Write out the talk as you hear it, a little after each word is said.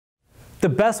The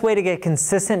best way to get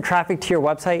consistent traffic to your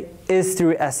website is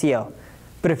through SEO.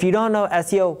 But if you don't know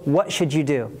SEO, what should you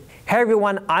do? Hey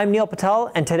everyone, I'm Neil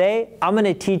Patel, and today I'm going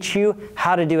to teach you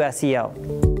how to do SEO.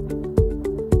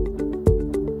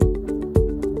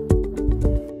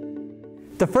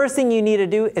 The first thing you need to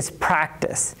do is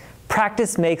practice.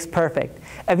 Practice makes perfect.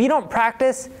 If you don't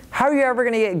practice, how are you ever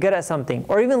going to get good at something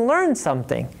or even learn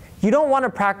something? You don't want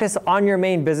to practice on your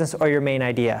main business or your main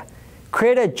idea.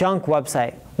 Create a junk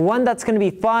website, one that's going to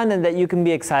be fun and that you can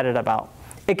be excited about.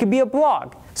 It could be a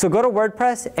blog. So go to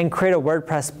WordPress and create a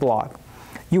WordPress blog.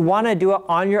 You want to do it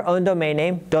on your own domain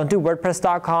name. Don't do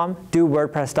WordPress.com, do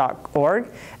WordPress.org.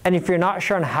 And if you're not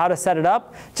sure on how to set it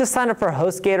up, just sign up for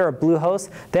HostGator or Bluehost.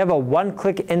 They have a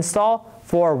one-click install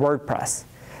for WordPress.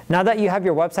 Now that you have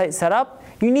your website set up,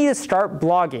 you need to start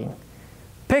blogging.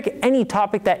 Pick any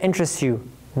topic that interests you.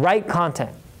 Write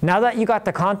content. Now that you got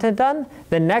the content done,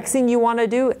 the next thing you want to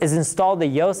do is install the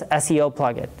Yoast SEO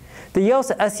plugin. The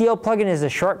Yoast SEO plugin is a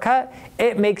shortcut.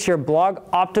 It makes your blog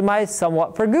optimized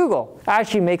somewhat for Google. It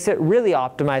actually makes it really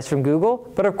optimized from Google,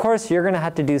 but of course you're going to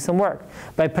have to do some work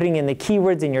by putting in the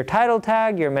keywords in your title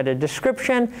tag, your meta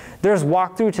description. There's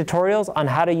walkthrough tutorials on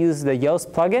how to use the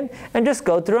Yoast plugin, and just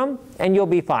go through them and you'll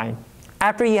be fine.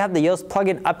 After you have the Yoast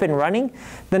plugin up and running,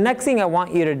 the next thing I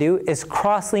want you to do is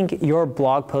cross-link your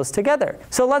blog posts together.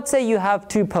 So let's say you have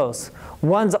two posts.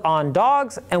 One's on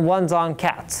dogs and one's on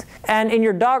cats. And in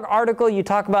your dog article, you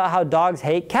talk about how dogs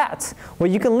hate cats. Well,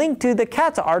 you can link to the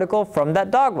cats article from that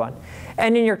dog one.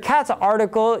 And in your cats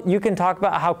article, you can talk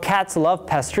about how cats love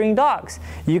pestering dogs.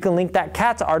 You can link that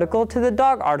cats article to the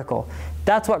dog article.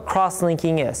 That's what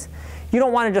cross-linking is. You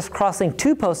don't want to just cross-link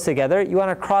two posts together. You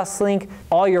want to cross-link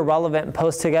all your relevant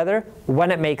posts together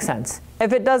when it makes sense.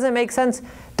 If it doesn't make sense,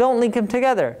 don't link them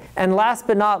together. And last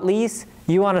but not least,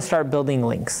 you want to start building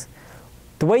links.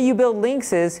 The way you build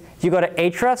links is you go to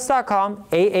ahrefs.com,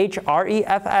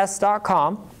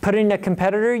 ahrefs.com, put in a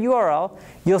competitor URL,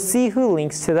 you'll see who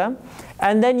links to them,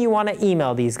 and then you want to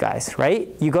email these guys, right?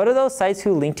 You go to those sites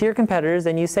who link to your competitors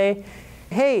and you say,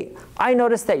 hey, I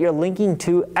noticed that you're linking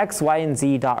to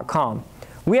xyandz.com.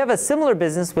 We have a similar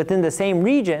business within the same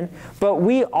region, but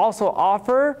we also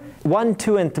offer 1,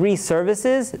 2, and 3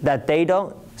 services that they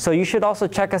don't. So you should also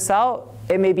check us out.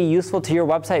 It may be useful to your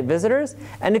website visitors.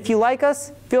 And if you like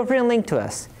us, feel free to link to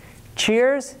us.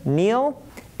 Cheers, Neil.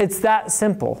 It's that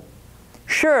simple.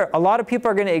 Sure, a lot of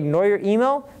people are going to ignore your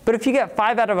email, but if you get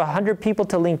 5 out of 100 people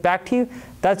to link back to you,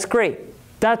 that's great.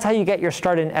 That's how you get your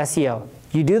start in SEO.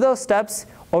 You do those steps,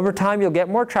 over time you'll get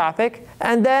more traffic,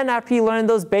 and then after you learn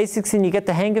those basics and you get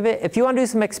the hang of it, if you want to do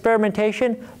some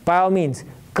experimentation, by all means,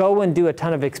 go and do a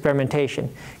ton of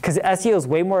experimentation. Because SEO is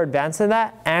way more advanced than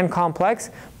that and complex,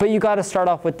 but you got to start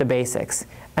off with the basics.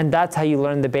 And that's how you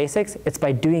learn the basics. It's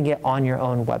by doing it on your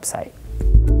own website.